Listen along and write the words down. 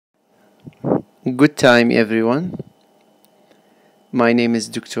Good time, everyone. My name is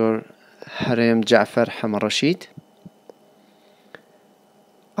Dr. Harim Ja'far Hamarashid.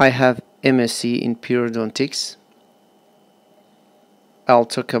 I have MSc in periodontics. I'll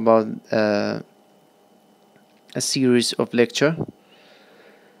talk about a series of lecture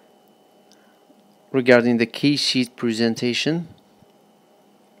regarding the case sheet presentation,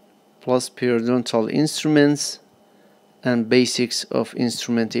 plus periodontal instruments and basics of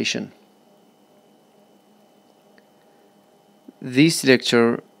instrumentation. These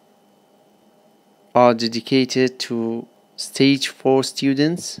lectures are dedicated to Stage 4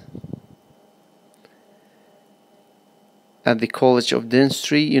 students at the College of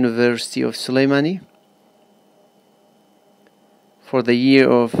Dentistry, University of Sulaimani, for the year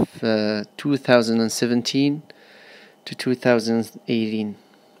of 2017 to 2018.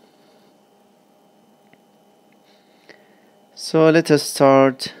 So let us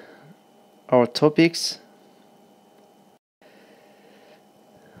start our topics.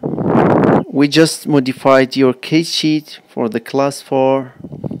 We just modified your case sheet for the class 4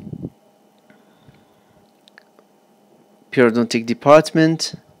 periodontic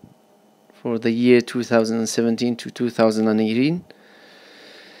department for the year 2017 to 2018,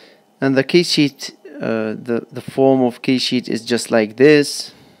 and the case sheet, the form of case sheet is just like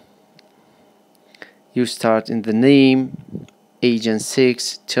this. You start in the name, age and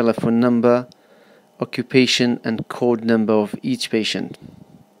sex, telephone number, occupation and code number of each patient.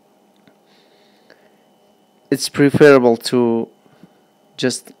 It's preferable to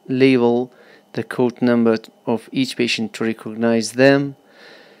just label the code number of each patient to recognize them,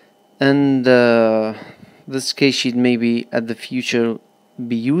 and this case sheet maybe at the future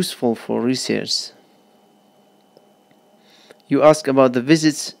be useful for research. You ask about the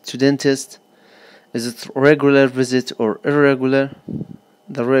visits to dentist. Is it regular visit or irregular?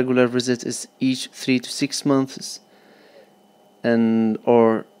 The regular visit is each 3 to 6 months, and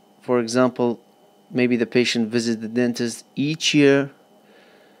or for example, maybe the patient visits the dentist each year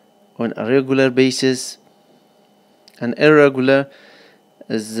on a regular basis. And irregular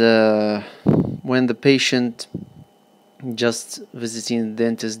is when the patient just visiting the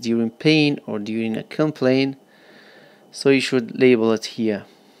dentist during pain or during a complaint. So you should label it here,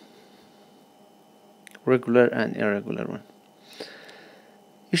 regular and irregular one.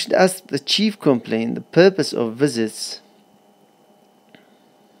 You should ask the chief complaint, the purpose of visits.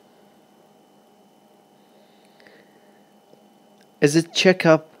 Is it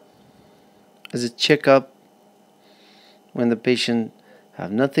checkup? Is it checkup when the patient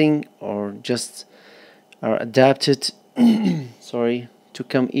have nothing, or just are adapted to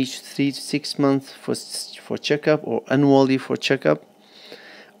come each 3 to 6 months for checkup, or annually for checkup?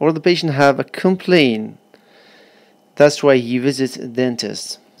 Or the patient have a complaint, that's why he visits a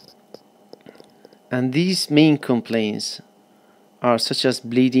dentist. And these main complaints are such as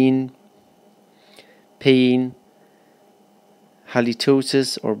bleeding, pain,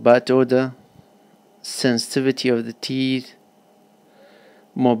 halitosis or bad odor, sensitivity of the teeth,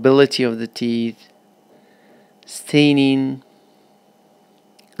 mobility of the teeth, staining,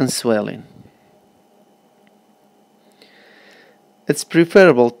 and swelling. It's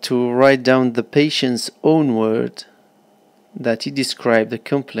preferable to write down the patient's own word that he described the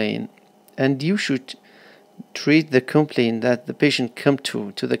complaint, and you should treat the complaint that the patient come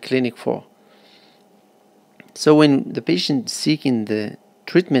to the clinic for. So when the patient is seeking the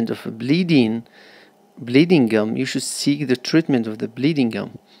treatment of a bleeding gum, you should seek the treatment of the bleeding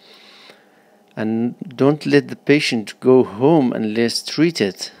gum, and don't let the patient go home unless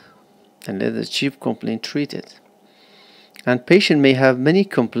treated, and let the chief complaint treat it. And patient may have many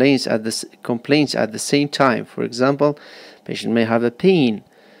complaints at the same time. For example, patient may have a pain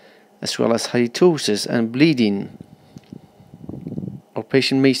as well as halitosis and bleeding, or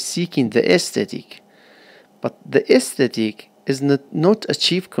patient may seeking the aesthetic. But the aesthetic is not a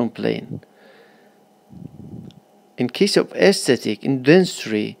chief complaint. In case of aesthetic, in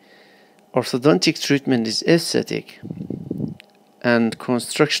dentistry, orthodontic treatment is aesthetic, and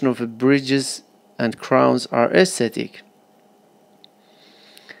construction of bridges and crowns are aesthetic.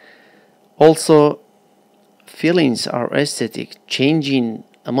 Also, fillings are aesthetic. Changing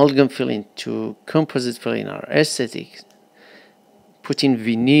amalgam filling to composite filling are aesthetic. Putting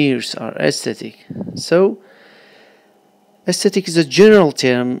veneers are aesthetic. So aesthetic is a general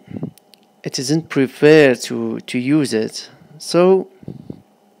term. It isn't preferred to use it. So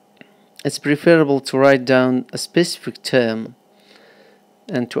it's preferable to write down a specific term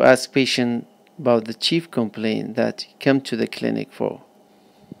and to ask patient about the chief complaint that he come to the clinic for.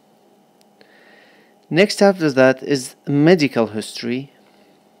 Next after that is medical history.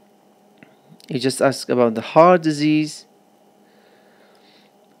 You just ask about the heart disease.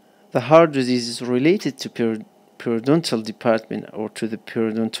 The heart disease is related to periodontal department or to the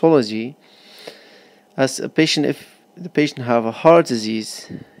periodontology. As a patient, if the patient have a heart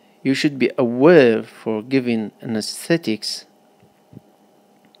disease, you should be aware for giving anesthetics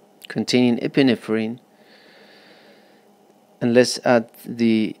containing epinephrine, unless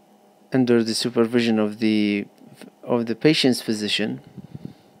under the supervision of the patient's physician.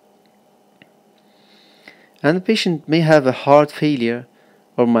 And the patient may have a heart failure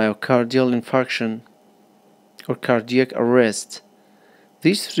or myocardial infarction or cardiac arrest.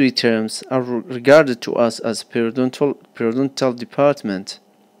 These three terms are regarded to us as periodontal department.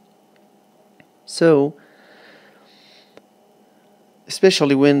 So,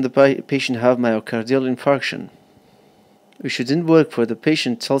 especially when the patient have myocardial infarction, we shouldn't work for the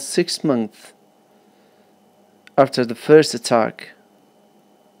patient till 6 months after the first attack.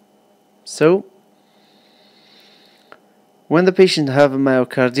 So, when the patient have a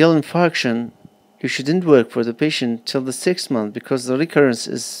myocardial infarction, you shouldn't work for the patient till the 6th month, because the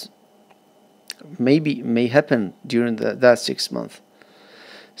recurrence may happen during that 6 month.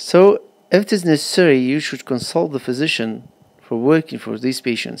 So, if it is necessary, you should consult the physician for working for these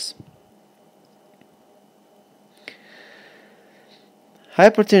patients.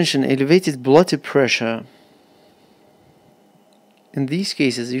 Hypertension, elevated blood pressure. In these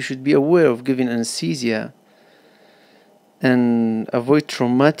cases, you should be aware of giving anesthesia and avoid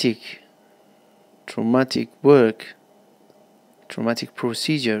traumatic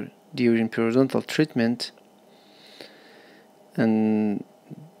procedure during periodontal treatment, and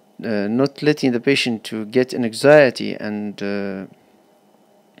not letting the patient to get an anxiety and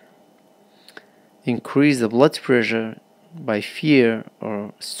increase the blood pressure by fear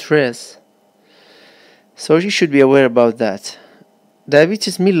or stress. So you should be aware about that.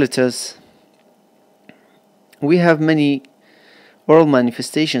 Diabetes mellitus. We have many oral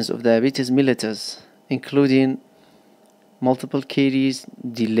manifestations of diabetes mellitus, including multiple caries,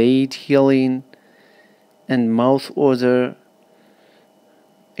 delayed healing, and mouth odor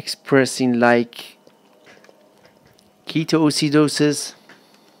expressing like ketoacidosis.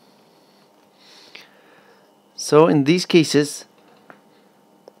 So in these cases,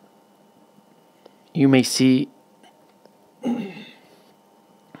 you may see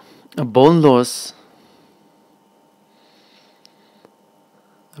a bone loss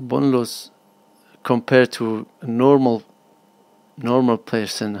compared to a normal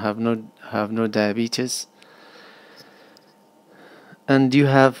person have no diabetes, and you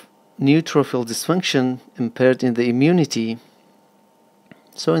have neutrophil dysfunction impaired in the immunity.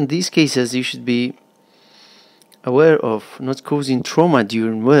 So in these cases, you should be aware of not causing trauma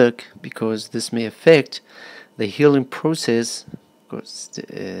during work, because this may affect the healing process, because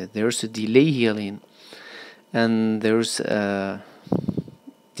there's a delay healing, and there's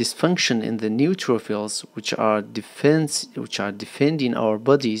dysfunction in the neutrophils, which are defending our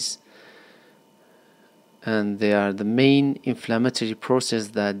bodies, and they are the main inflammatory process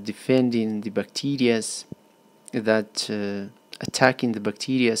that defending the bacteria, attacking the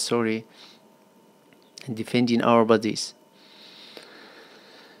bacteria, and defending our bodies.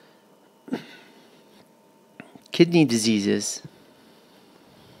 Kidney diseases.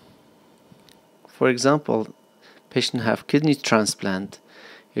 For example, patient have kidney transplant.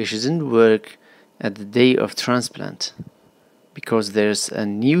 You shouldn't work at the day of transplant, because there's a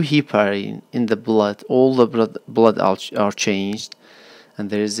new heparin in the blood. All the blood are changed, and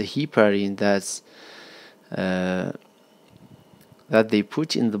there is a heparin that they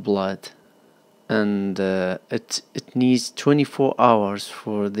put in the blood, and it needs 24 hours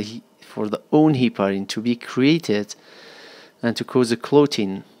for the own heparin to be created and to cause a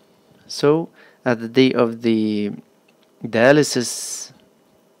clotting. So at the day of the dialysis,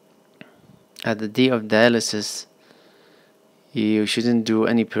 you shouldn't do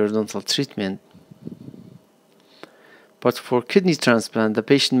any periodontal treatment. But for kidney transplant, the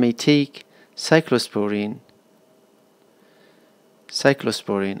patient may take cyclosporine,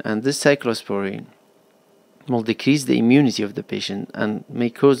 and this cyclosporine will decrease the immunity of the patient and may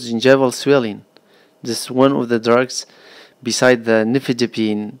cause gingival swelling. This is one of the drugs, beside the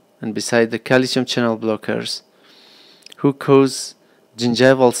nifedipine and beside the calcium channel blockers, who cause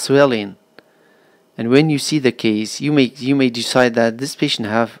gingival swelling. And when you see the case, you may decide that this patient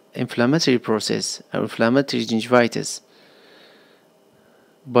have inflammatory process or inflammatory gingivitis.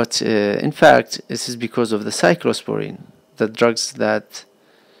 But in fact, this is because of the cyclosporine, the drugs that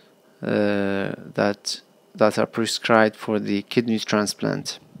are prescribed for the kidney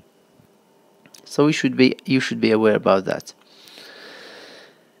transplant. So you should be aware about that.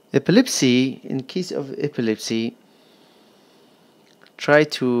 Epilepsy, in case of epilepsy, try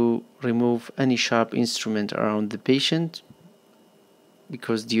to remove any sharp instrument around the patient,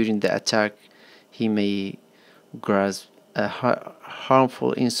 because during the attack he may grasp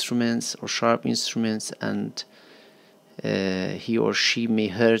harmful instruments or sharp instruments, and he or she may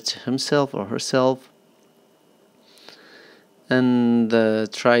hurt himself or herself. And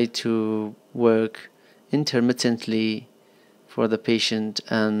try to work intermittently for the patient,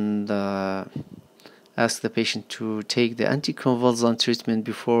 and ask the patient to take the anticonvulsant treatment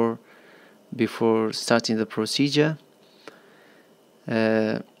before starting the procedure,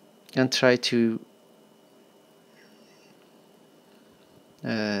 and try to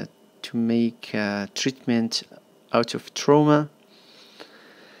make treatment out of trauma.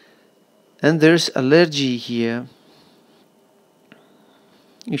 And there's allergy here.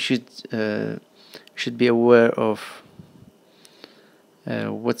 You should be aware of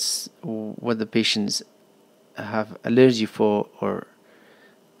what the patients have allergy for, or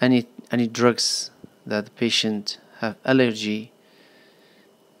any drugs that the patient have allergy.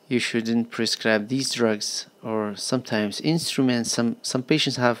 You shouldn't prescribe these drugs, or sometimes instruments. Some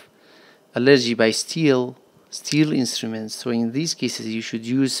patients have allergy by steel instruments, so in these cases you should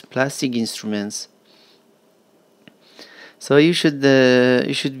use plastic instruments. So you should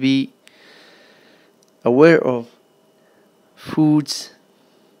be aware of foods,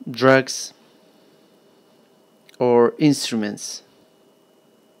 drugs, or instruments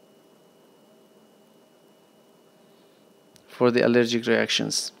for the allergic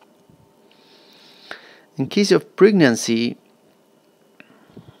reactions. In case of pregnancy,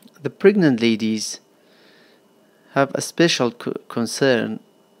 the pregnant ladies have a special concern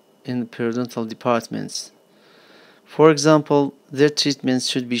in the periodontal departments. For example, their treatments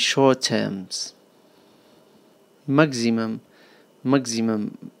should be short terms. Maximum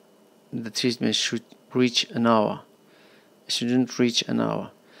the treatment should reach an hour. It shouldn't reach an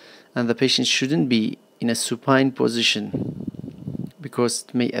hour. And the patient shouldn't be in a supine position, because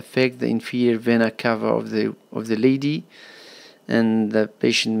it may affect the inferior vena cava of the lady, and the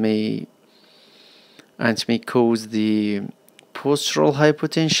patient may cause the postural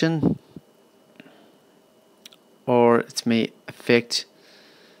hypotension, or it may affect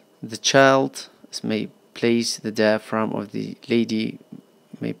the child. It may place the diaphragm of the lady,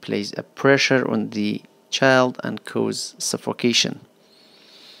 may place a pressure on the child and cause suffocation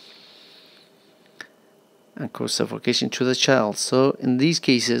to the child. So in these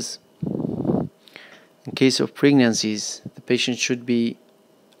cases, in case of pregnancies, the patient should be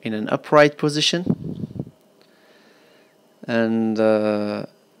in an upright position, and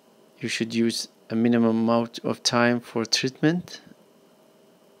you should use a minimum amount of time for treatment,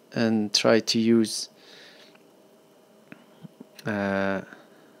 and try to use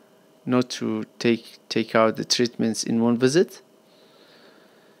not to take out the treatments in one visit.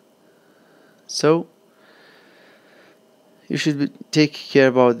 So you should take care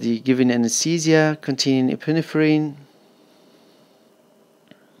about the giving anesthesia containing epinephrine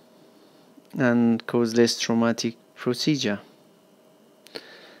and cause less traumatic procedure.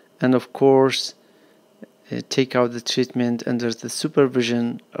 And of course, take out the treatment under the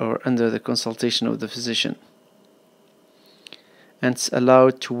supervision or under the consultation of the physician. And it's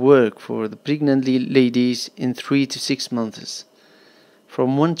allowed to work for the pregnant ladies in 3 to 6 months.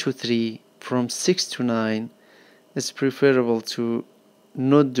 From 1 to 3, from 6 to 9, it's preferable to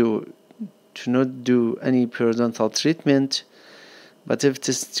not do any periodontal treatment, but if it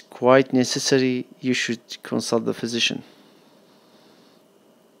is quite necessary, you should consult the physician.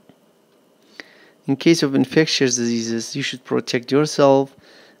 In case of infectious diseases, you should protect yourself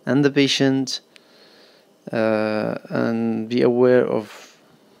and the patient, and be aware of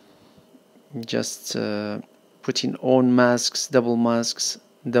just putting on masks,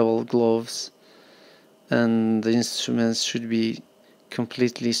 double gloves, and the instruments should be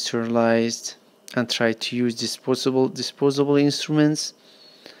completely sterilized, and try to use disposable instruments,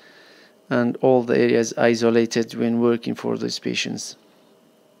 and all the areas isolated when working for these patients.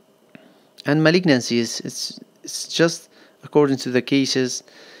 And malignancies, it's just according to the cases,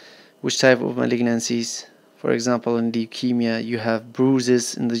 which type of malignancies. For example, in leukemia, you have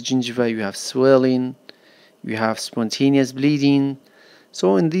bruises in the gingiva, you have swelling, you have spontaneous bleeding.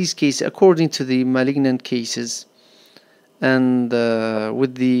 So in these cases, according to the malignant cases, and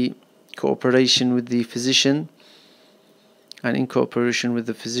with the cooperation with the physician, and in cooperation with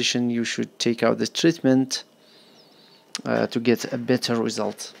the physician, you should take out the treatment to get a better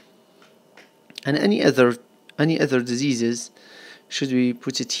result. And any other diseases, should we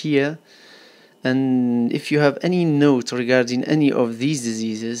put it here, And if you have any note regarding any of these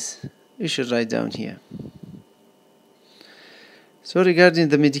diseases, you should write down here. So regarding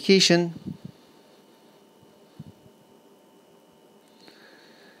the medication,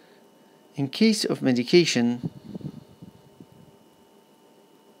 in case of medication,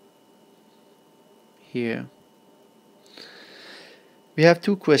 here we have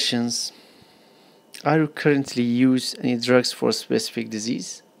two questions. Are you currently use any drugs for a specific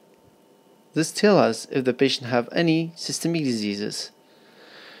disease? This tells us if the patient have any systemic diseases,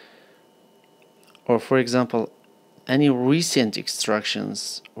 or for example any recent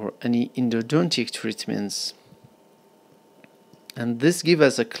extractions or any endodontic treatments. And this gives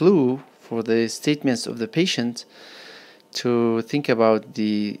us a clue for the statements of the patient to think about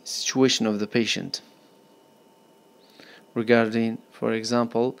the situation of the patient. Regarding, for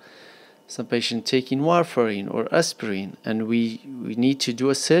example, some patient taking warfarin or aspirin, and we need to do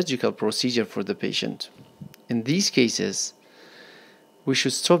a surgical procedure for the patient. In these cases, we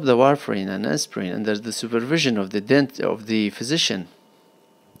should stop the warfarin and aspirin under the supervision of the physician,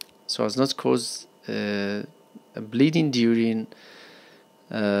 so as not cause a bleeding during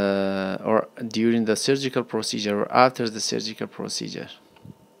or during the surgical procedure or after the surgical procedure,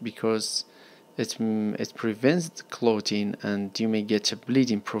 because it prevents clotting and you may get a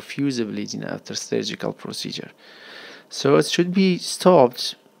bleeding, profuse bleeding after surgical procedure. So it should be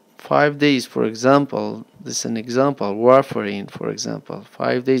stopped 5 days, for example. This is an example, warfarin, for example,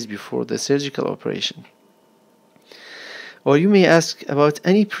 5 days before the surgical operation. Or you may ask about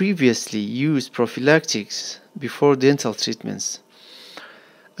any previously used prophylactics before dental treatments.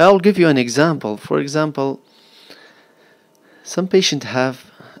 I'll give you an example. For example, some patients have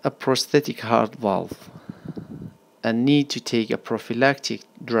a prosthetic heart valve and need to take a prophylactic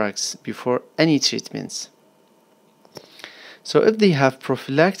drugs before any treatments. So if they have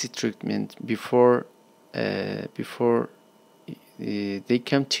prophylactic treatment before they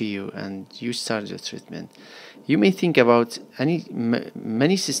come to you and you start the treatment, you may think about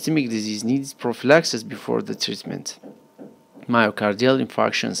many systemic disease needs prophylaxis before the treatment. Myocardial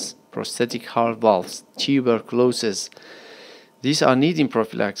infarctions, prosthetic heart valves, tuberculosis, these are needing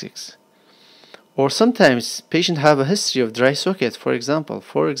prophylactics. Or sometimes patients have a history of dry socket, for example,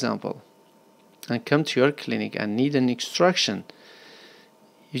 and come to your clinic and need an extraction.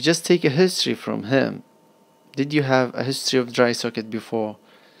 You just take a history from him. Did you have a history of dry socket before?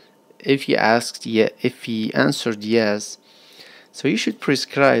 If he answered yes, so you should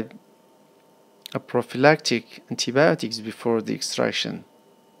prescribe a prophylactic antibiotics before the extraction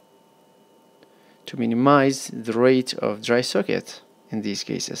to minimize the rate of dry socket in these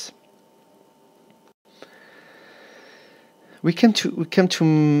cases. We come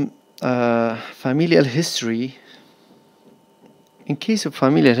to familial history. In case of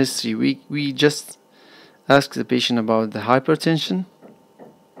familial history, we just ask the patient about the hypertension,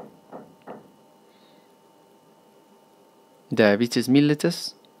 diabetes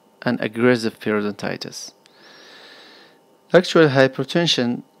mellitus, and aggressive periodontitis. Actual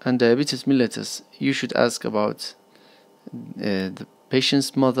hypertension and diabetes mellitus, you should ask about the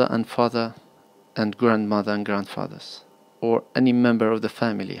patient's mother and father and grandmother and grandfathers, or any member of the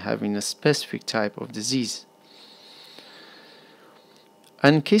family having a specific type of disease.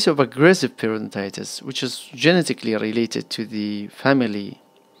 And in case of aggressive periodontitis, which is genetically related to the family,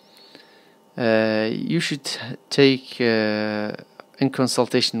 you should take in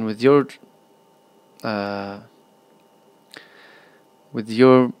consultation with your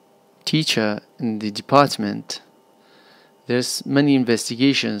teacher in the department. There's many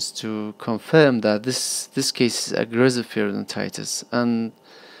investigations to confirm that this case is aggressive periodontitis, and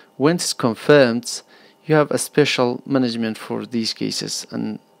when it's confirmed, you have a special management for these cases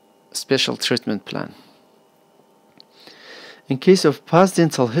and a special treatment plan. In case of past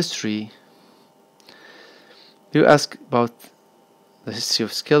dental history, you ask about the history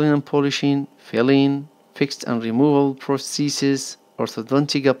of scaling and polishing, filling, fixed and removable prostheses,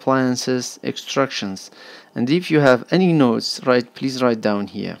 orthodontic appliances, extractions. And if you have any notes, please write down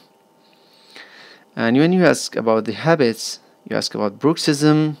here. And when you ask about the habits, you ask about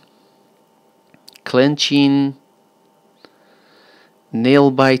bruxism, clenching, nail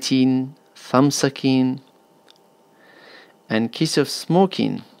biting, thumb sucking. And in case of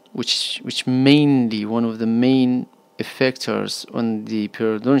smoking, which mainly one of the main effectors on the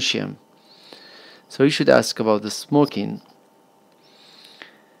periodontium, so you should ask about the smoking.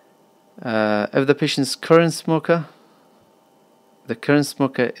 If the patient's current smoker, the current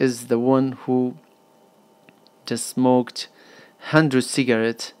smoker is the one who just smoked 100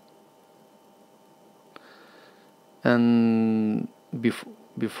 cigarettes and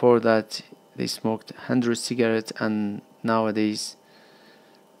before that they smoked 100 cigarettes, and nowadays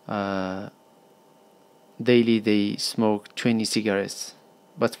daily they smoke 20 cigarettes.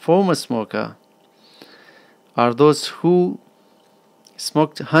 But former smoker are those who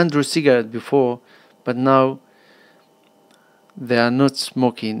smoked 100 cigarettes before, but now they are not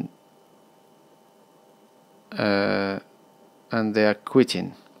smoking, and they are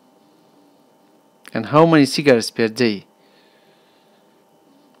quitting. And how many cigarettes per day?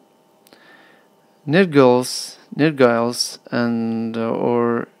 Nergals and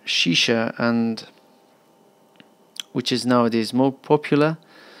or shisha, and which is nowadays more popular,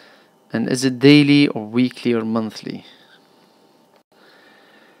 and is it daily or weekly or monthly?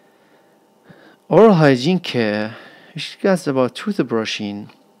 Oral hygiene care, which discuss about toothbrushing.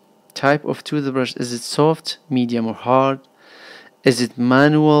 Type of toothbrush: is it soft, medium or hard? Is it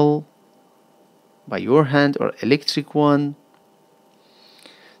manual by your hand or electric one?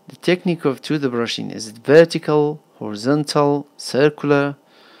 The technique of toothbrushing: is it vertical, horizontal, circular?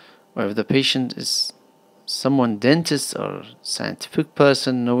 Or if the patient is someone dentist or scientific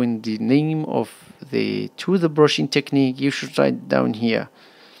person knowing the name of the toothbrushing technique, you should write it down here.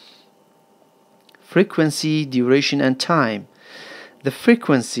 Frequency, duration and time. The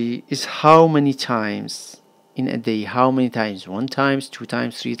frequency is how many times in a day, how many times, 1 times, 2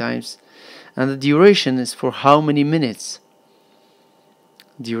 times, 3 times, and the duration is for how many minutes.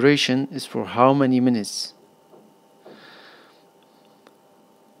 Duration is for how many minutes.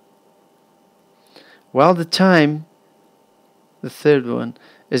 While the time, the third one,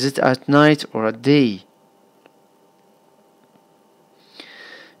 is it at night or at day?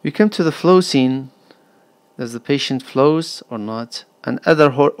 We come to the flossing. Does the patient floss or not? And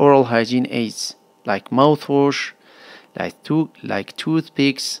other oral hygiene aids like mouthwash, like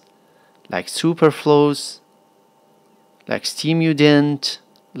toothpicks, like superfloss, like Stimudent,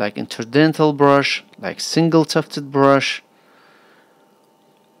 like interdental brush, like single tufted brush.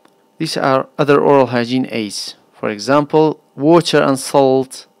 These are other oral hygiene aids. For example, water and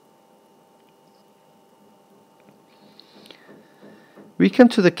salt. We come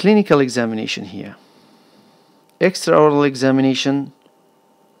to the clinical examination here. Extraoral examination.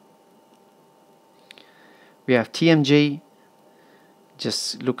 We have TMJ.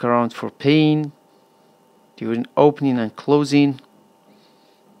 Just look around for pain during opening and closing.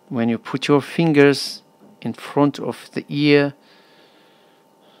 When you put your fingers in front of the ear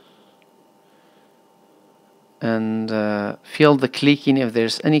and feel the clicking, if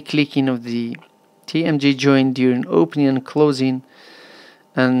there's any clicking of the TMJ joint during opening and closing,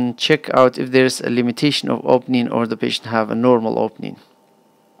 and check out if there's a limitation of opening or the patient have a normal opening.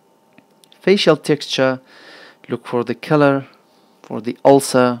 Facial texture, look for the color, for the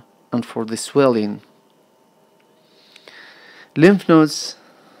ulcer and for the swelling. Lymph nodes,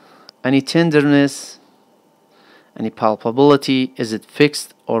 any tenderness, any palpability, is it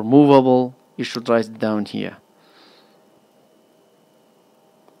fixed or movable? You should write it down here.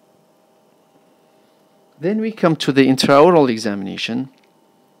 Then we come to the intraoral examination.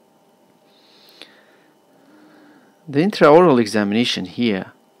 The intraoral examination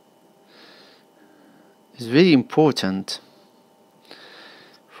here is very important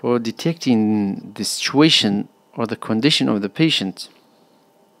for detecting the situation or the condition of the patient.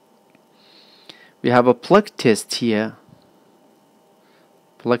 We have a plug test here.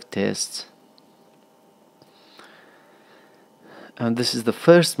 Plug test. And this is the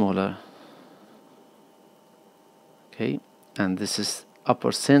first molar. Okay, and this is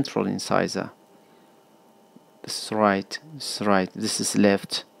upper central incisor. This is right, this is right, this is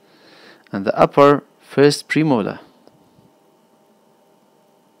left. And the upper first premolar.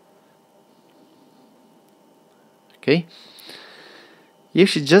 Okay, you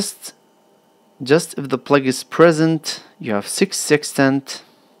should just if the plug is present, you have 6 sextant.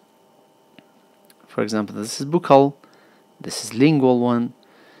 For example, this is buccal, this is lingual one,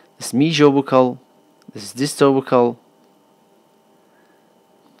 this is mesiobuccal, this is distobuccal,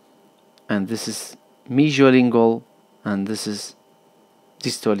 and this is mesiolingual, and this is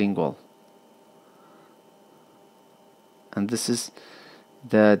distolingual, and this is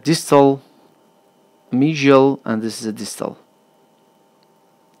the distal mesial, and this is a distal.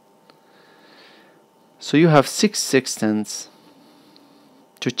 So you have 6 sextants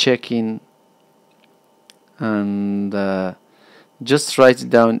to check in, and just write it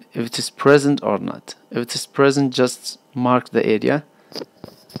down if it is present or not. If it is present, just mark the area.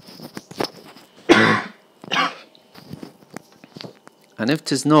 And if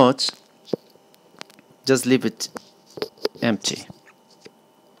it is not, just leave it empty.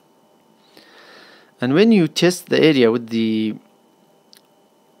 And when you test the area with the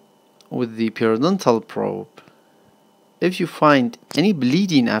with the periodontal probe, if you find any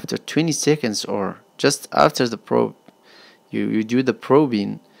bleeding after 20 seconds or just after the probe, you do the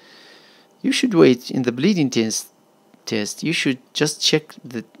probing, you should wait. In the bleeding test, you should just check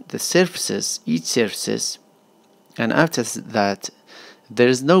the surfaces, each surfaces, and after that, if there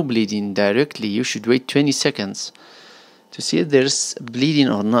is no bleeding directly, you should wait 20 seconds to see if there's bleeding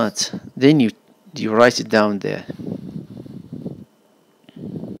or not. Then you write it down there.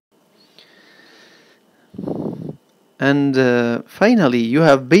 And finally, you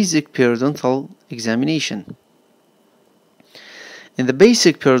have basic periodontal examination. In the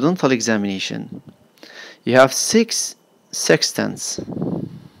basic periodontal examination, you have 6 sextants.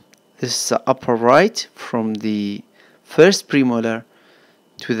 This is the upper right from the first premolar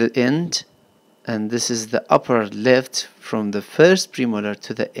to the end, and this is the upper left from the first premolar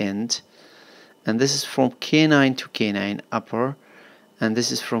to the end, and this is from canine to canine upper, and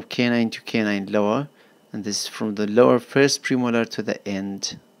this is from canine to canine lower, and this is from the lower first premolar to the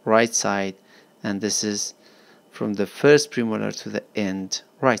end right side, and this is from the first premolar to the end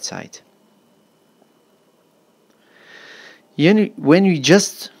right side. When you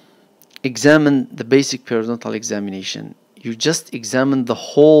just examine the basic periodontal examination, you just examine the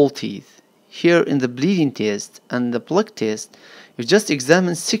whole teeth. Here in the bleeding test and the plug test, you just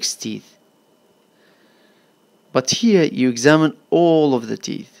examine 6 teeth, but here you examine all of the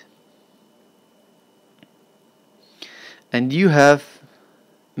teeth. And you have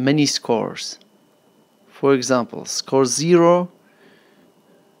many scores. For example, score 0,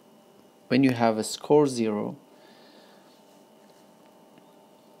 when you have a score 0,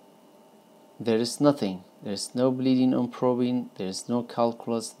 there is nothing. There is no bleeding on probing, there is no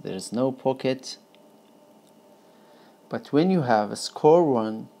calculus, there is no pocket. But when you have a score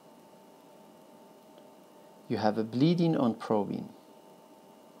 1, you have a bleeding on probing.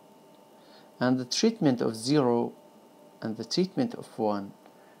 And the treatment of 0 and the treatment of 1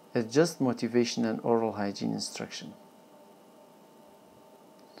 is just motivation and oral hygiene instruction.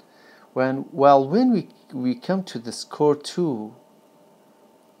 When we come to the score 2,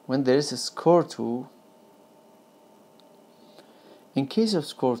 when there is a score 2, in case of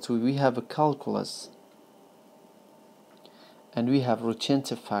score 2, we have a calculus and we have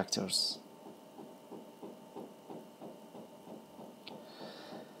retentive factors.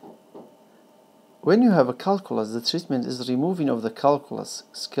 When you have a calculus, the treatment is removing of the calculus,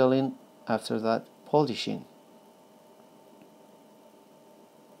 scaling, after that polishing.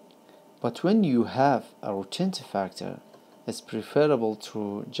 But when you have a retentive factor, it's preferable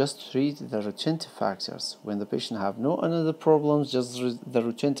to just treat the retentive factors. When the patient have no other problems, just the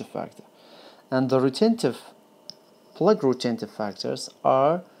retentive factor. And the plug retentive factors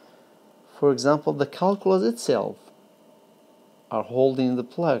are, for example, the calculus itself are holding the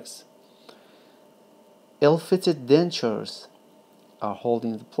plugs. Ill-fitted dentures are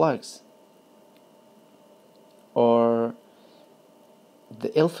holding the plugs, or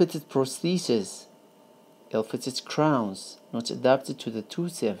the ill-fitted prosthesis, ill-fitted crowns not adapted to the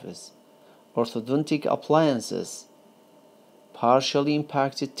tooth surface, orthodontic appliances, partially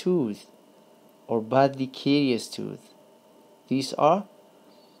impacted tooth, or badly carious tooth. These are,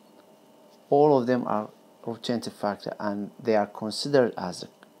 all of them are retentive factor, and they are considered as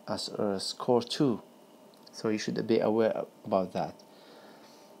a score 2. So you should be aware about that.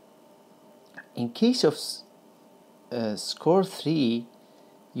 In case of score 3,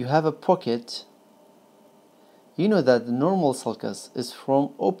 you have a pocket. You know that the normal sulcus is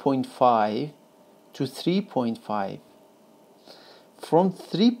from 0.5 to 3.5. From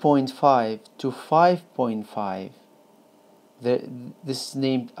 3.5 to 5.5, this is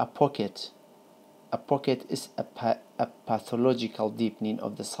named a pocket. A pocket is a pathological deepening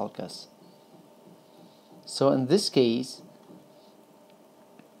of the sulcus. So in this case,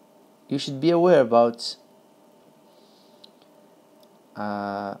 you should be aware about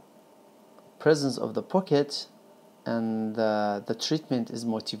presence of the pocket, and the treatment is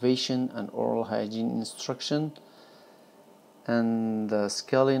motivation and oral hygiene instruction, and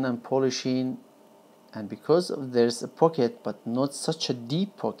scaling and polishing. And because there's a pocket but not such a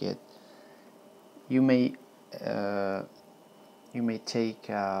deep pocket, you may take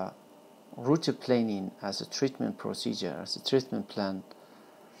routiplaning as a treatment procedure, as a treatment plan.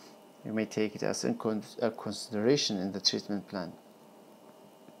 You may take it as a consideration in the treatment plan.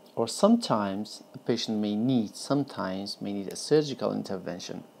 Or sometimes a patient may need a surgical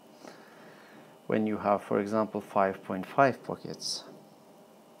intervention when you have, for example, 5.5 pockets.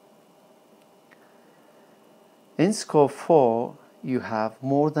 In score 4, you have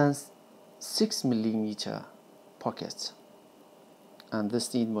more than 6 millimeter pockets. and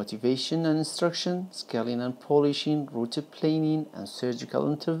this needs motivation and instruction, scaling and polishing, root planing, and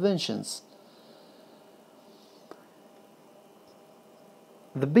surgical interventions.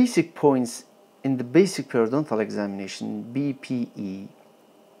 The basic points in the basic periodontal examination BPE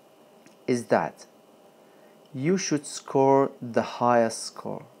is that you should score the highest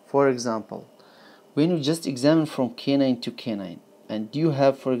score. For example, when you just examine from canine to canine and you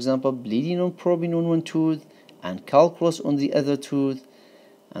have, for example, bleeding or probing on one tooth and calculus on the other tooth,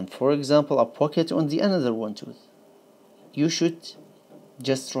 and for example a pocket on the another one tooth, you should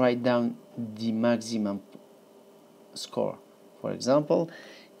just write down the maximum score. For example,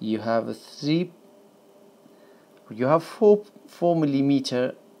 you have a 4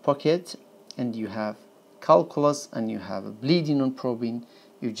 millimeter pocket and you have calculus and you have a bleeding on probing.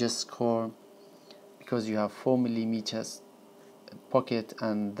 You just score, because you have 4 millimeters pocket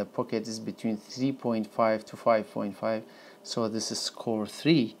and the pocket is between 3.5 to 5.5, so this is score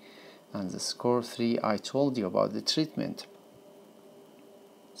 3, and the score 3 I told you about the treatment.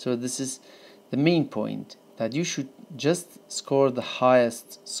 So this is the main point, that you should just score the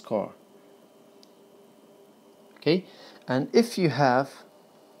highest score. Okay, and if you have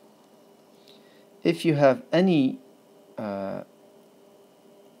any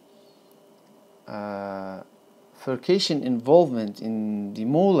furcation involvement in the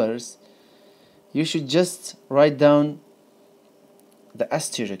molars, you should just write down the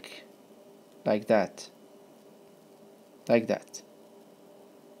asterisk like that.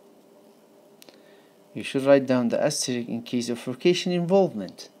 You should write down the asterisk in case of furcation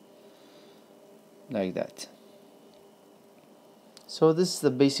involvement, like that. So this is the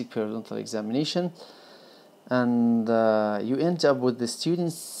basic periodontal examination, and you end up with the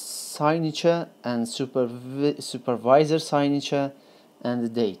student's signature and supervisor signature and the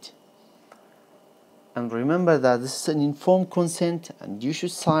date. And remember that this is an informed consent and you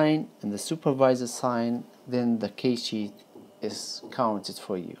should sign and the supervisor sign, then the case sheet is counted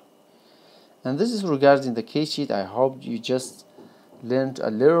for you. And this is regarding the case sheet. I hope you just learned a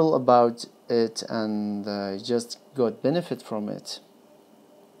little about it and just got benefit from it.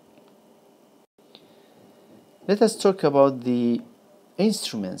 Let us talk about the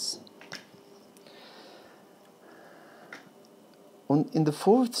instruments. In the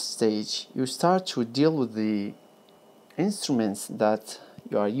fourth stage, you start to deal with the instruments that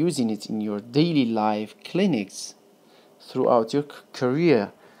you are using it in your daily life clinics throughout your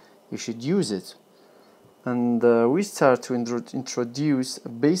career. You should use it. And we start to introduce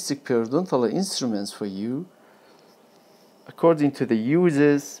basic periodontal instruments for you according to the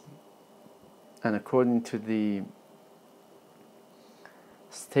uses and according to the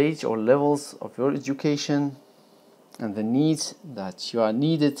stage or levels of your education and the needs that you are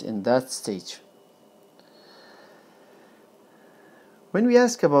needed in that stage. When we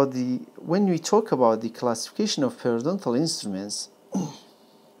talk about the classification of periodontal instruments,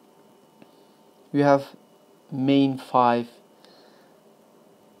 we have main 5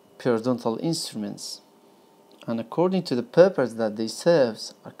 periodontal instruments, and according to the purpose that they serve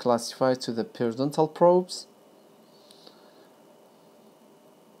are classified to the periodontal probes,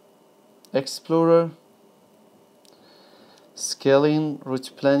 explorer, scaling,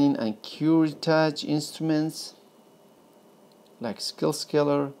 root planing, and curettage instruments like skill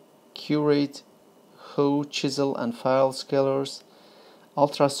scaler, curate, hoe, chisel, and file scalers,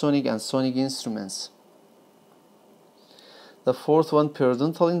 ultrasonic and sonic instruments. The 4th one,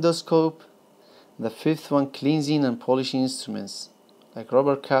 periodontal endoscope. The 5th one, cleansing and polishing instruments like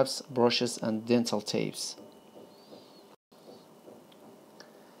rubber caps, brushes, and dental tapes.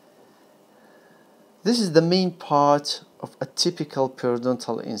 This is the main part of a typical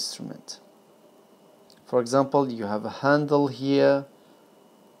periodontal instrument. For example, you have a handle here,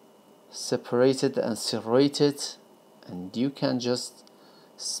 separated and serrated, and you can just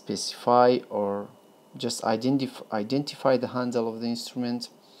specify or just identify the handle of the instrument.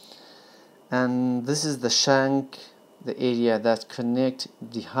 And this is the shank, the area that connects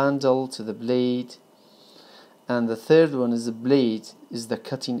the handle to the blade. And the 3rd one is the blade, is the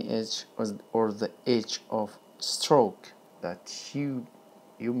cutting edge or the edge of stroke that you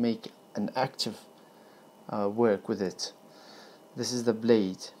make an active work with it. This is the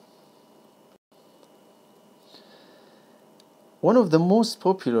blade. One of the most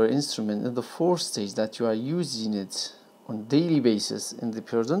popular instruments in the 4th stage that you are using it on daily basis in the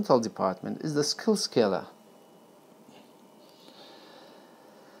periodontal department is the skill scaler.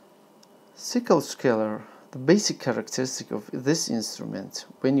 Skill scaler, the basic characteristic of this instrument,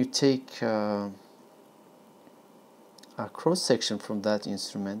 when you take a cross section from that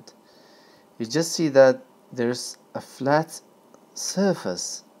instrument, you just see that there's a flat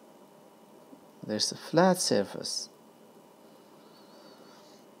surface. There's a flat surface.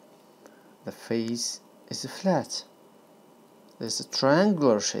 The face is flat. There's a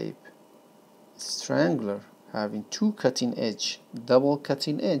triangular shape. It's triangular, having two cutting edge, double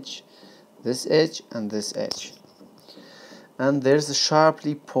cutting edge, this edge and this edge. And there's a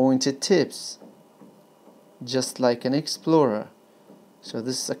sharply pointed tips, just like an explorer. So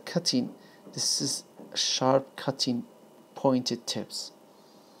this is a cutting, this is a sharp cutting pointed tips.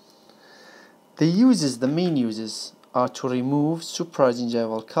 The main uses are to remove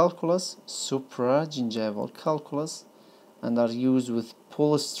supragingival calculus, and are used with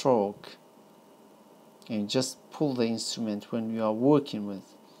pull stroke. And just pull the instrument when you are working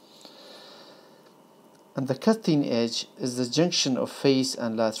with. And the cutting edge is the junction of face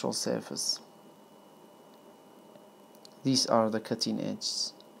and lateral surface. These are the cutting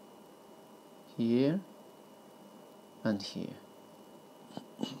edges, here and here.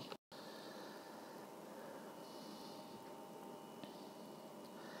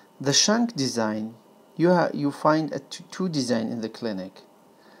 The shank design, you find two designs in the clinic.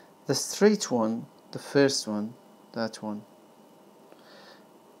 The straight one, the first one, that one,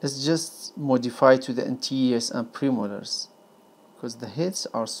 is just modified to the anteriors and premolars, because the heads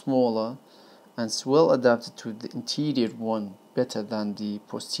are smaller and it's well adapted to the interior one better than the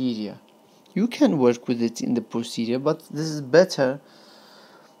posterior. You can work with it in the posterior, but this is better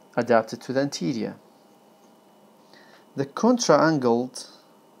adapted to the anterior. The contra-angled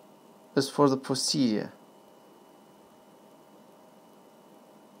is for the posterior.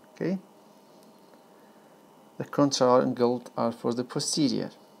 Okay? The contra-angled are for the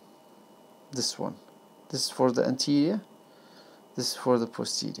posterior. This one. This is for the anterior. This is for the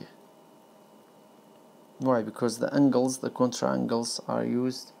posterior. Why? Because the angles, the contra-angles, are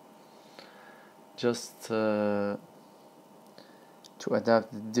used just to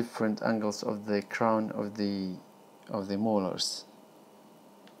adapt the different angles of the crown of the molars.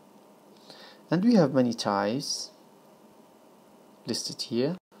 And we have many types listed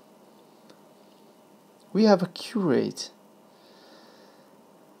here. We have a curate.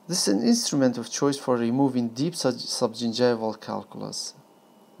 This is an instrument of choice for removing deep subgingival calculus.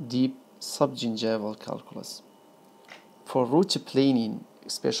 Deep subgingival calculus. For root planing,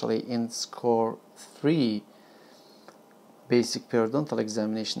 especially in score 3 basic periodontal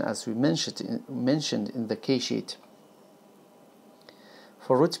examination, as we mentioned in the case sheet.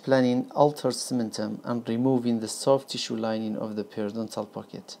 For root planing, altered cementum and removing the soft tissue lining of the periodontal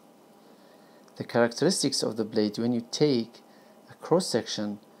pocket. The characteristics of the blade: when you take a cross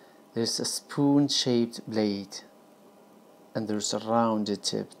section, there's a spoon-shaped blade, and there's a rounded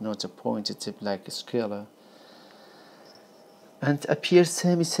tip, not a pointed tip like a scalar, and appears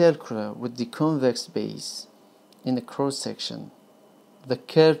semicircular with the convex base in the cross section. The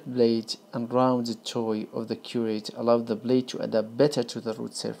curved blade and rounded toe of the curate allow the blade to adapt better to the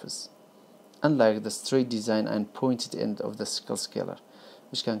root surface, unlike the straight design and pointed end of the skull scalar,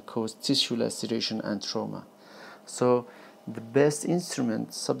 which can cause tissue laceration and trauma. So the best instrument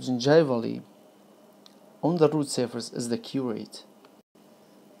subgingivally on the root surface is the curate.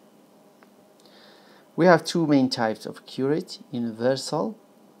 We have two main types of curate: universal,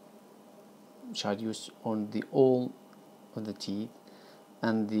 which are used on all of the teeth,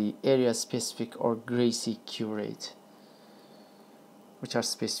 and the area specific or Gracie curate, which are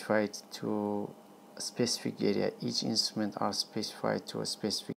specified to a specific area. Each instrument are specified to a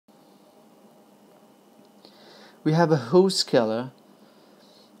specific. We have a hoe scaler.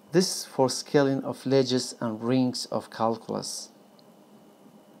 This is for scaling of ledges and rings of calculus.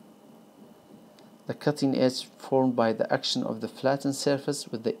 The cutting edge formed by the action of the flattened surface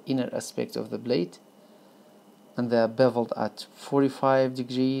with the inner aspect of the blade, and they are beveled at 45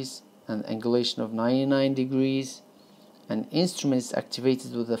 degrees and angulation of 99 degrees. An instrument is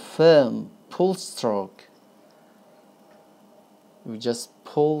activated with a firm pull stroke. You just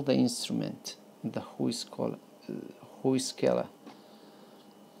pull the instrument in the hoe scaler.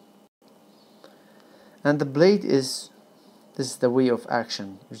 And the blade this is the way of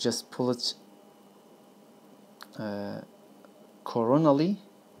action. You just pull it coronally.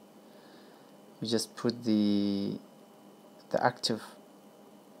 We just put the active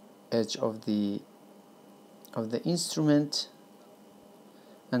edge of the instrument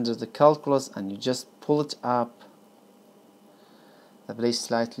under the calculus, and you just pull it up. The blade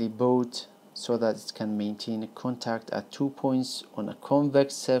slightly bowed so that it can maintain contact at 2 points on a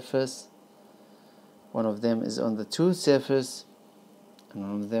convex surface. One of them is on the tooth surface, and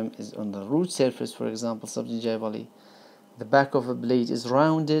one of them is on the root surface, for example, subgingivally. The back of a blade is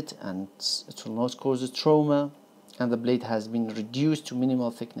rounded and it will not cause a trauma, and the blade has been reduced to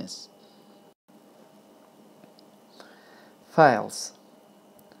minimal thickness. Files.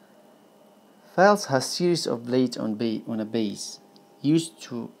 Files has series of blades on a base used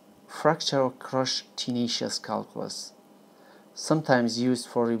to fracture or crush tenacious calculus, sometimes used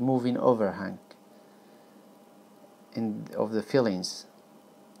for removing overhang of the fillings,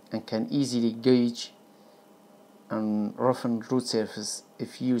 and can easily gauge and roughen root surface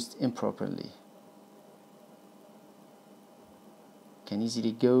if used improperly. Can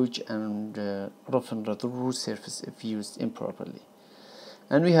easily gauge and roughen the root surface if used improperly.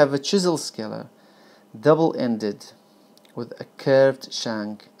 And we have a chisel scaler, double-ended, with a curved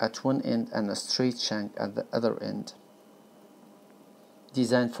shank at one end and a straight shank at the other end,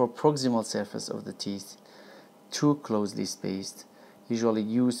 designed for proximal surface of the teeth, too closely spaced, usually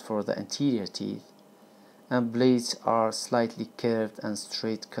used for the anterior teeth, and blades are slightly curved and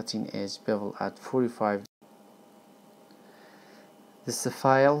straight cutting edge bevel at 45. This is a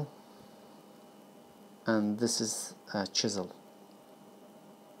file and this is a chisel.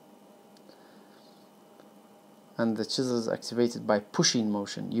 And the chisel is activated by pushing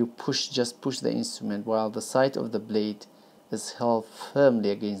motion. You just push the instrument while the side of the blade is held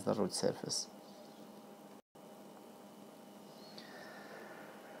firmly against the root surface.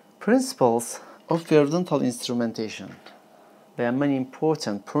 Principles of periodontal instrumentation. There are many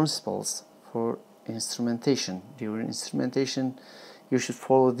important principles for instrumentation. During instrumentation, you should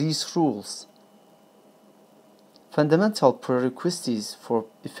follow these rules. Fundamental prerequisites for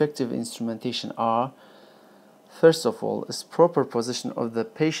effective instrumentation are: first of all, is proper position of the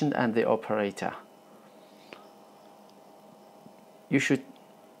patient and the operator. You should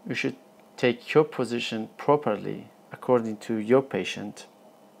take your position properly according to your patient,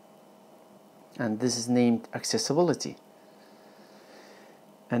 and this is named accessibility.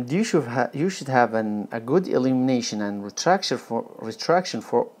 And you should have a good illumination and retraction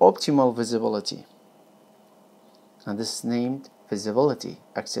for optimal visibility, and this is named visibility.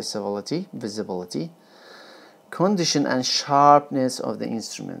 Accessibility, visibility. Condition and sharpness of the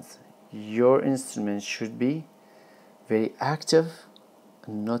instrument. Your instrument should be very active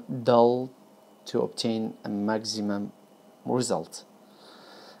and not dull to obtain a maximum result.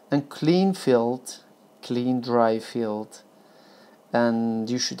 And clean field, clean dry field, and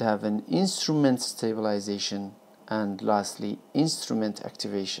you should have an instrument stabilization, and lastly instrument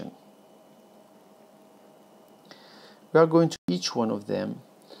activation. We are going to each one of them.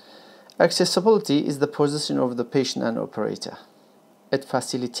 Accessibility is the position of the patient and operator. It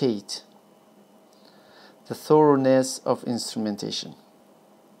facilitates the thoroughness of instrumentation.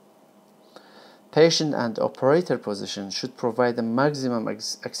 Patient and operator position should provide the maximum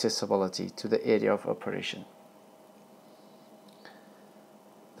accessibility to the area of operation.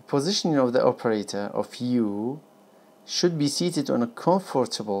 The positioning of the operator of you should be seated on a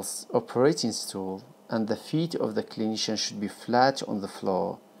comfortable operating stool, and the feet of the clinician should be flat on the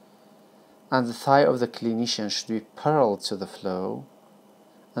floor, and the thigh of the clinician should be parallel to the floor,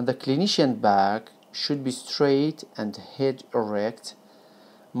 and the clinician back should be straight and head erect.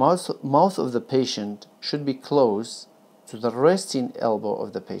 Mouth of the patient should be close to the resting elbow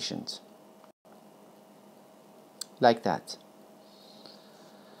of the patient, like that.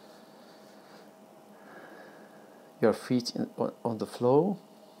 Your feet on the floor,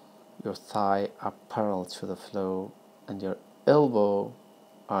 your thigh are parallel to the floor, and your elbow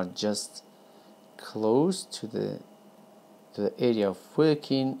are just close to the area of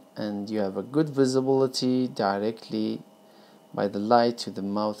working, and you have a good visibility directly by the light to the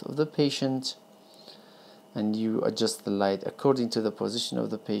mouth of the patient, and you adjust the light according to the position of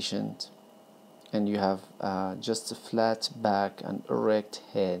the patient, and you have just a flat back and erect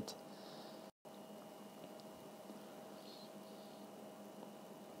head.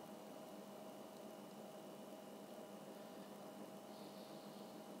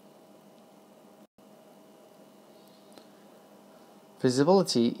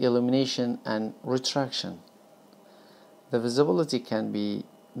 Visibility, illumination, and retraction. The visibility can be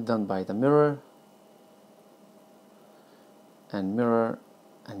done by the mirror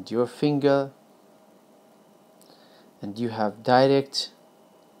and your finger, and you have direct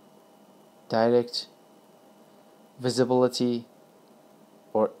visibility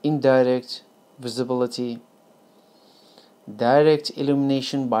or indirect visibility, direct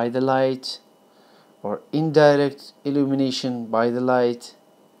illumination by the light or indirect illumination by the light.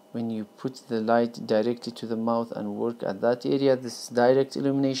 When you put the light directly to the mouth and work at that area, this is direct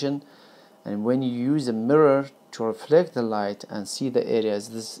illumination, and when you use a mirror to reflect the light and see the areas,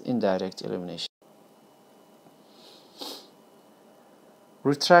 this is indirect illumination.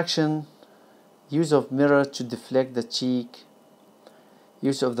 Retraction, use of mirror to deflect the cheek,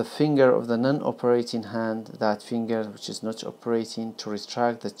 use of the finger of the non-operating hand, that finger which is not operating, to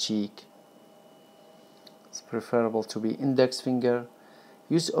retract the cheek. It's preferable to be index finger.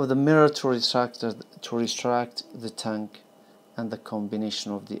 Use of the mirror to retract the tongue, and the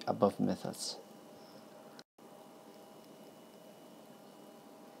combination of the above methods.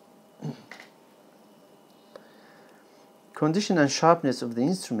 Condition and sharpness of the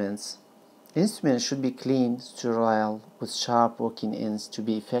instruments. Instruments should be clean, sterile, with sharp working ends to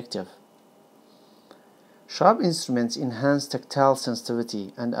be effective. Sharp instruments enhance tactile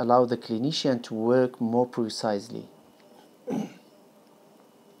sensitivity and allow the clinician to work more precisely.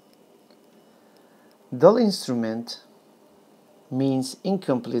 Dull instrument means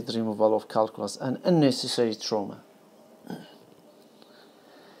incomplete removal of calculus and unnecessary trauma.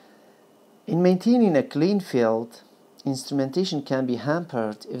 In maintaining a clean field, instrumentation can be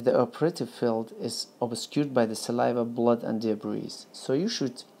hampered if the operative field is obscured by the saliva, blood, and debris. So you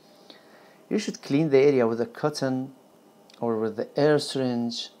should clean the area with a cotton or with the air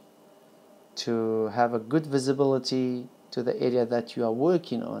syringe to have a good visibility to the area that you are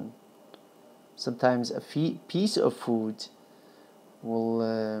working on. Sometimes a piece of food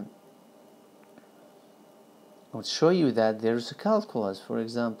will show you that there is a calculus, for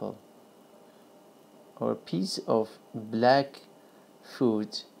example, or a piece of black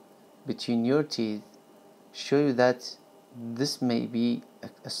food between your teeth show you that this may be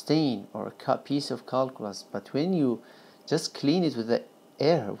a stain or a piece of calculus. But when you just clean it with the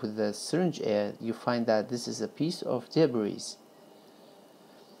air, with the syringe air, you find that this is a piece of debris.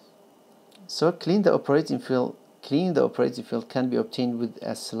 So cleaning the operating field can be obtained with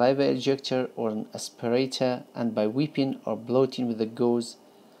a saliva ejector or an aspirator, and by whipping or blotting with the gauze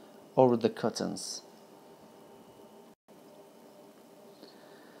or with the cottons.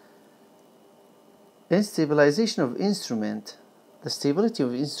 In stabilization of instrument, the stability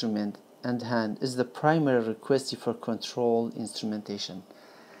of instrument and hand is the primary request for controlled instrumentation.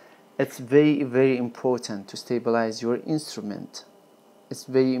 It's very, very important to stabilize your instrument. It's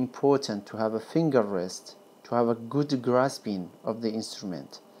very important to have a finger rest, to have a good grasping of the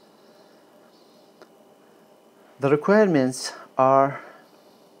instrument. The requirement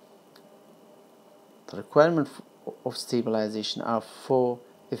of stabilization are for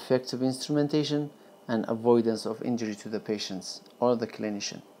effective instrumentation and avoidance of injury to the patients or the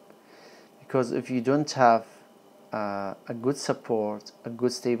clinician. Because if you don't have a good support, a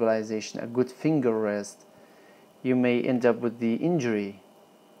good stabilization, a good finger rest, you may end up with the injury,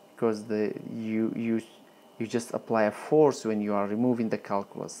 because you just apply a force when you are removing the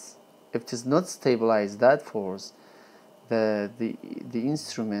calculus. If it is not stabilized, that force, the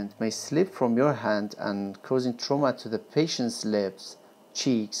instrument may slip from your hand and causing trauma to the patient's lips,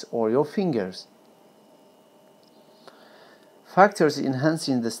 cheeks, or your fingers. Factors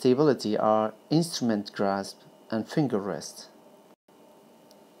enhancing the stability are instrument grasp and finger rest.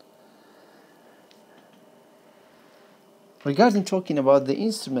 Regarding talking about the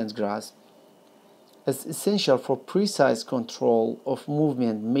instrument grasp, it's essential for precise control of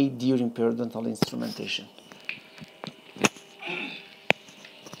movement made during periodontal instrumentation.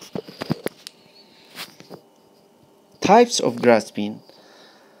 Types of grasping.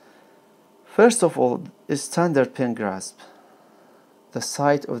 First of all is standard pen grasp. The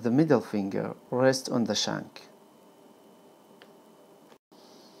side of the middle finger rests on the shank.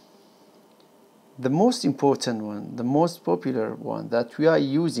 The most important one, the most popular one that we are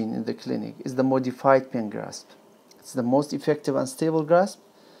using in the clinic is the modified pen grasp. It's the most effective and stable grasp.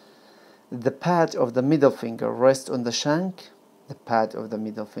 The pad of the middle finger rests on the shank, the pad of the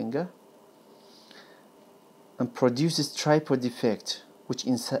middle finger, and produces tripod effect, which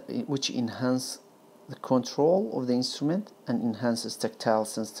enhances the control of the instrument and enhances tactile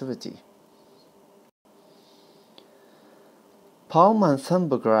sensitivity. Palm and thumb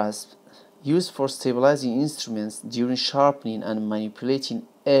grasp used for stabilizing instruments during sharpening and manipulating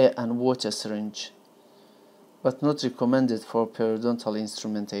air and water syringe, but not recommended for periodontal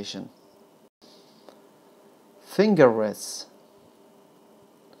instrumentation. Finger rests.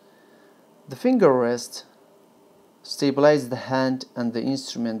 The finger rest stabilizes the hand and the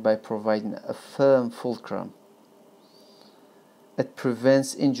instrument by providing a firm fulcrum. It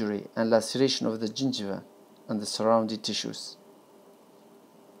prevents injury and laceration of the gingiva and the surrounding tissues.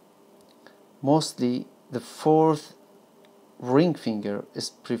 Mostly, the fourth ring finger is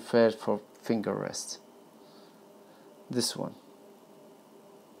preferred for finger rest. This one,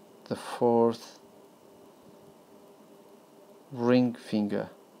 the fourth ring finger,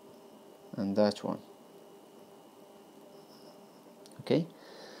 and that one. Okay.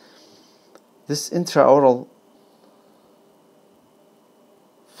 This intraoral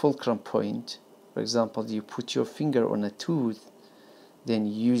fulcrum point, for example, you put your finger on a tooth, then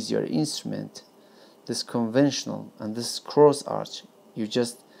you use your instrument. This conventional, and this cross arch, you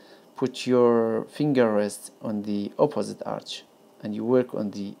just put your finger rest on the opposite arch and you work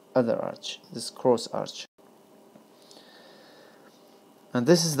on the other arch, this cross arch. And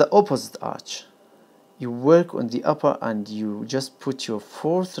this is the opposite arch. You work on the upper and you just put your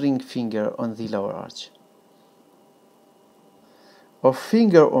fourth ring finger on the lower arch. Or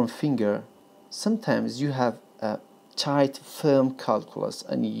finger on finger, sometimes you have a tight, firm calculus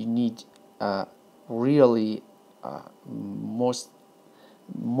and you need really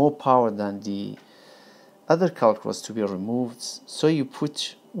more power than the other calculus to be removed. So you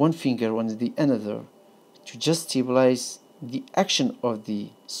put one finger on the another to just stabilize the action of the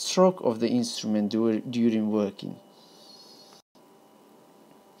stroke of the instrument during working.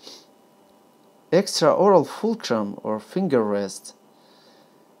 Extraoral fulcrum or finger rest,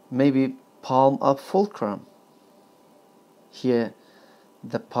 maybe palm up fulcrum. Here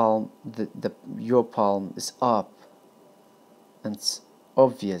the palm, your palm is up and it's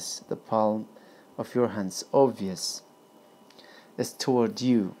obvious, the palm of your hands obvious, is toward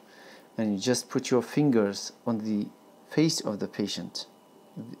you, and you just put your fingers on the face of the patient.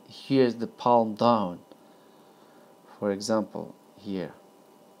 Here's the palm down, for example, here.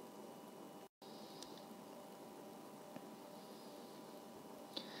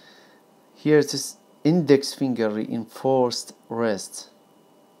 Here it is index finger reinforced rest.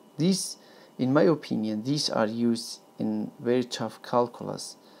 These, in my opinion, these are used in very tough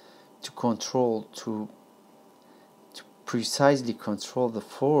calculus to control, to precisely control the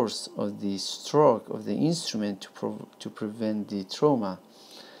force of the stroke of the instrument to prevent the trauma.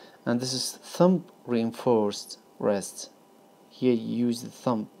 And this is thumb reinforced rest. Here you use the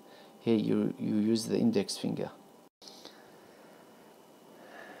thumb, here you use the index finger.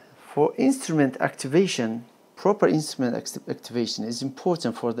 For instrument activation, proper instrument activation is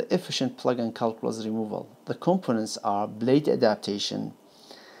important for the efficient plug and calculus removal. The components are blade adaptation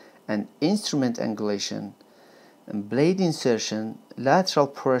and instrument angulation, and blade insertion, lateral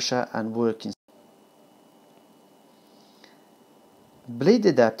pressure, and working. Blade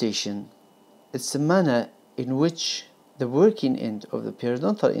adaptation is the manner in which the working end of the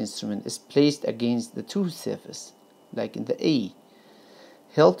periodontal instrument is placed against the tooth surface, like in the A,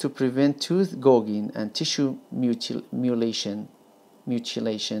 held to prevent tooth gouging and tissue mutilation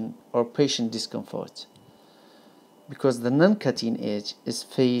or patient discomfort, because the non-cutting edge is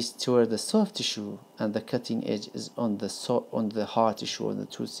faced toward the soft tissue and the cutting edge is on the hard tissue on the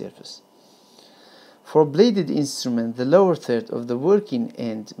tooth surface. For bladed instrument, the lower third of the working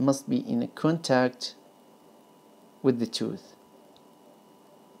end must be in contact with the tooth.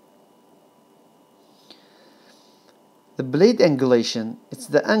 The blade angulation, it's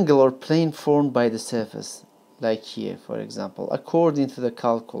the angle or plane formed by the surface, like here, for example, according to the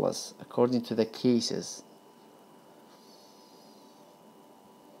calculus, according to the cases.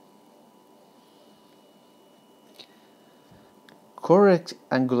 Correct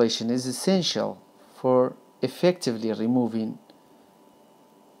angulation is essential for effectively removing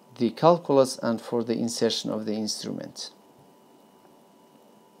the calculus and for the insertion of the instrument.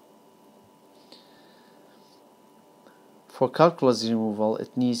 For calculus removal,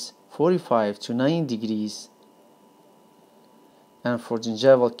 it needs 45 to 90 degrees, and for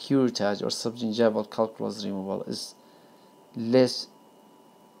gingival curettage or subgingival calculus removal is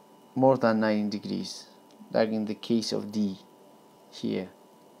more than 90 degrees, like in the case of D here.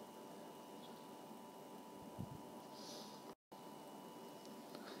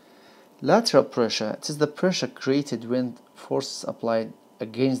 Lateral pressure, it is the pressure created when forces applied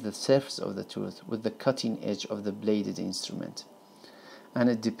against the surface of the tooth with the cutting edge of the bladed instrument, and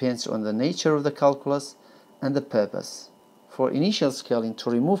it depends on the nature of the calculus and the purpose. For initial scaling, to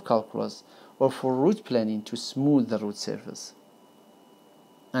remove calculus, or for root planing, to smooth the root surface,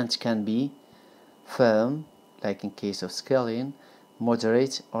 and can be firm, like in case of scaling,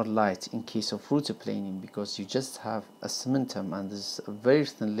 moderate or light in case of root planing, because you just have a cementum and this is a very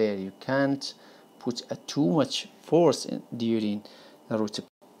thin layer. You can't put too much force during the root.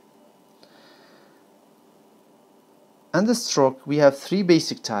 And the stroke, we have three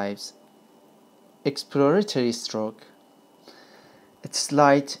basic types. Exploratory stroke, it's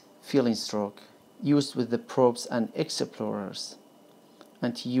light feeling stroke, used with the probes and explorers,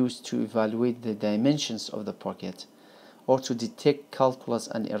 and used to evaluate the dimensions of the pocket or to detect calculus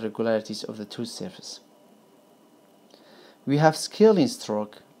and irregularities of the tooth surface. We have scaling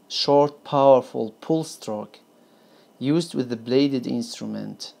stroke, short, powerful pull stroke, used with the bladed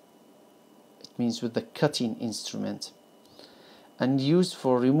instrument means with the cutting instrument, and used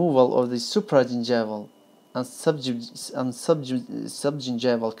for removal of the supragingival and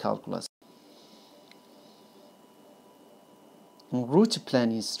subgingival calculus. Root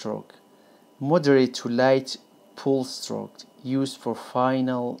planing stroke, moderate to light pull stroke, used for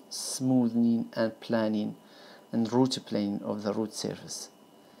final smoothing and planing and root planing of the root surface.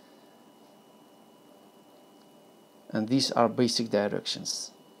 And these are basic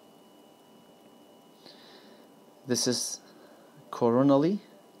directions. This is coronally,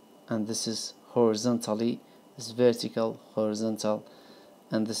 and this is horizontally. This is vertical, horizontal,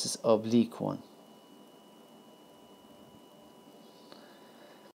 and this is oblique one.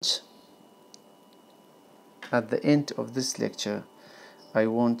 At the end of this lecture, I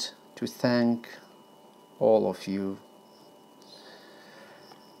want to thank all of you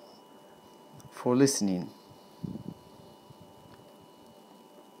for listening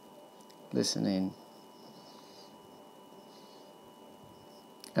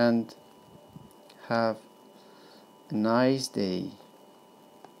and have a nice day.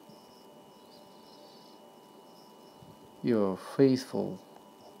 Your faithful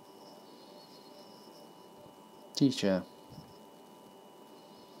teacher,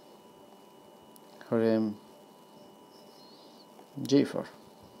 Harem Jafar.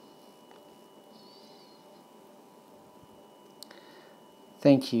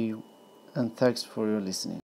 Thank you, and thanks for your listening.